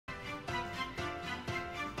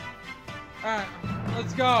Alright,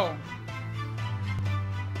 let's go.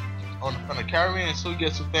 On the carry and so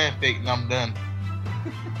get some fanfic and I'm done.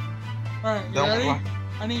 Alright, you Done with ready? what?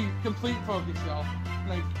 I need complete focus, y'all.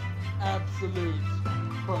 Like, absolute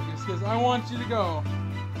focus. Because I want you to go.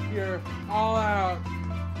 You're all out.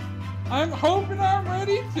 I'm hoping I'm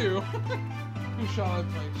ready to. Who shall I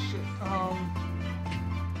play? Shit.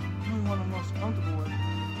 Only one I'm most comfortable with.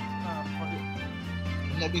 Fuck it.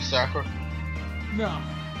 Wouldn't that be Sakura? No.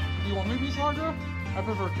 Do you want me to be Sakura? I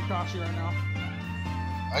prefer Kakashi right now.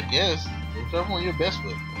 I guess. Whichever one you're best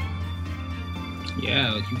with.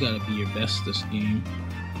 Yeah, like you gotta be your best this game.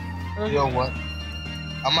 Okay. You know what?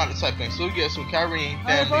 I'm out of type thing. So get some Kyrie and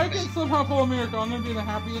Hey, if I family. can somehow pull a miracle, I'm gonna be the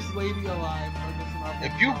happiest lady alive. If I can somehow pull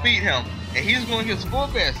If it you off. beat him and he's going to his full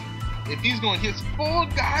best, if he's going to his full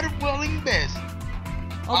God willing best,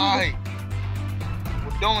 I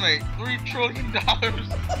will donate $3 trillion.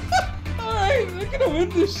 Alright, I'm gonna win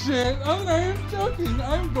this shit. I'm not even joking.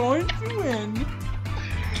 I'm going to win.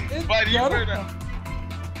 It's Buddy, you gotta better come.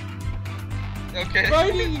 Okay.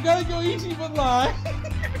 Buddy, you gotta go easy but lie.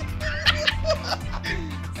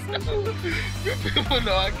 People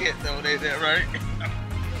know I can't donate that, right?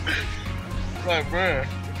 Like, bruh,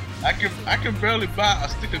 I can barely buy a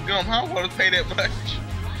stick of gum. How am I gonna pay that much?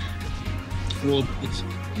 Well, it's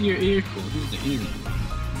you're cool. Here's the internet.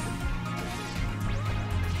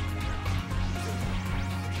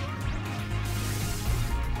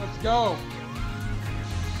 Let's go.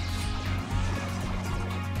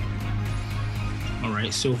 All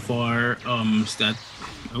right, so far, is that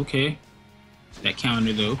okay? That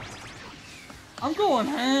counter though. I'm going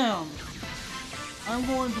ham. I'm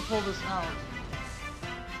going to pull this out.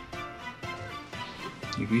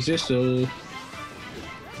 If you say so.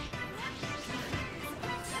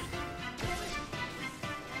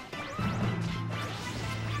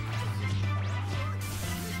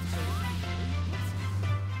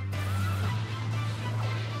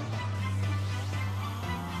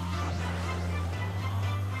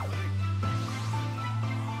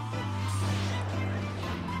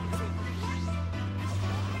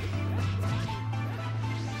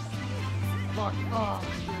 Fuck. Oh,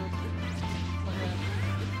 shit. Okay.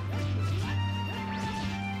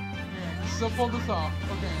 Yeah, still pull this off.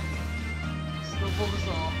 Okay. Still pull this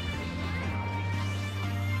off.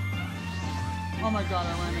 Oh my god, I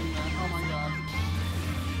ran in there. Oh my god.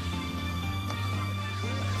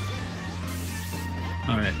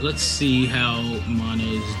 All right, let's see how Manah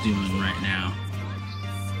is doing right now.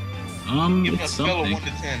 Give me a It's scale of something. 1 to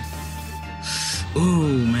 10. Oh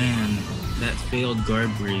man, that failed guard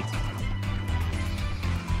break.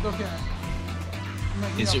 It's okay. I'm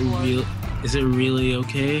making Is up it for real? Is it really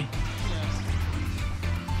okay? Yes.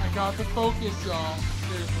 I got the focus, y'all.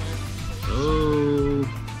 Seriously. Oh,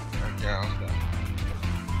 Okay, I'm done.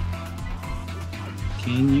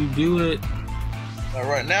 can you do it?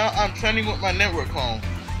 Right now, I'm training with my network home.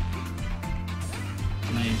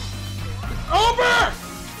 Nice. Over!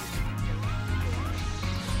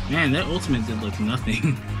 Man, that ultimate did like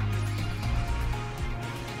nothing.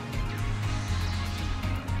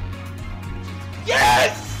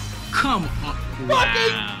 Yes! Come on! Fucking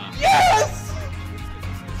Wow. yes!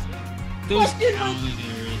 Those fucking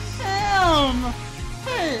counters. Damn!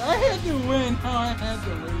 Hey, I had to win how I had to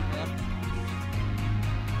lose.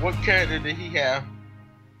 What character did he have?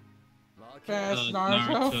 Fast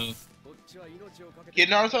Naruto? Naruto. Kid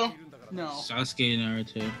Naruto? No. Sasuke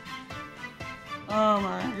Naruto. Oh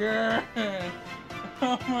my god.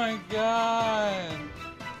 Oh my god.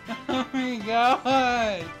 Oh my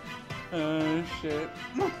god. Oh shit.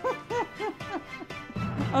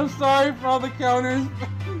 I'm sorry for all the counters.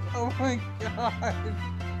 Oh my god.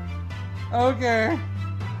 Okay.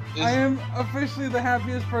 I am officially the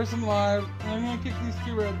happiest person alive. And I'm gonna kick these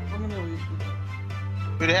two red. I'm gonna leave.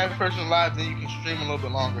 If they have a person live, then you can stream a little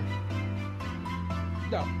bit longer.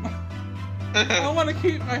 No. I want to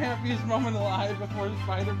keep my happiest moment alive before the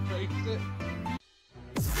spider breaks it.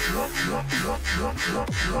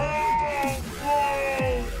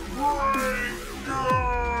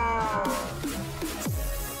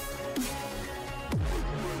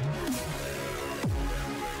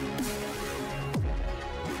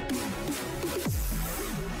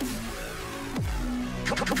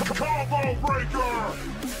 Combo breaker!